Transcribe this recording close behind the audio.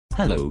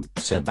Hello,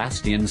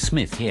 Sebastian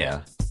Smith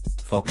here.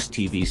 Fox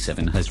TV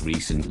 7 has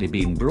recently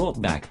been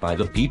brought back by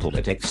the people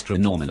at Extra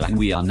Normal and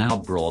we are now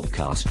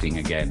broadcasting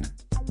again.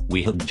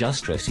 We have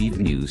just received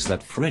news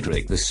that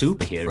Frederick the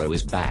superhero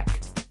is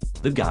back.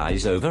 The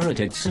guys over at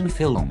Edson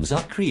Films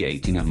are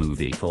creating a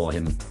movie for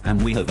him,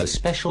 and we have a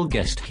special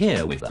guest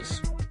here with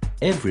us.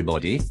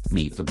 Everybody,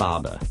 meet the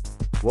barber.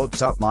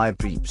 What's up, my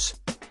peeps?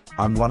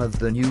 I'm one of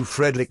the new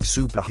Frederick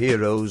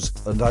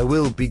superheroes, and I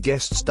will be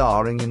guest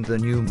starring in the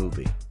new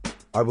movie.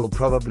 I will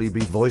probably be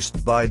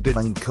voiced by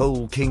Dylan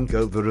Cole King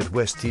over at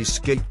Westies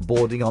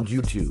Skateboarding on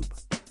YouTube.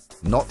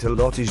 Not a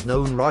lot is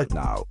known right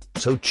now,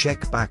 so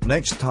check back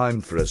next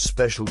time for a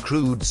special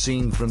crude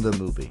scene from the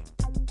movie.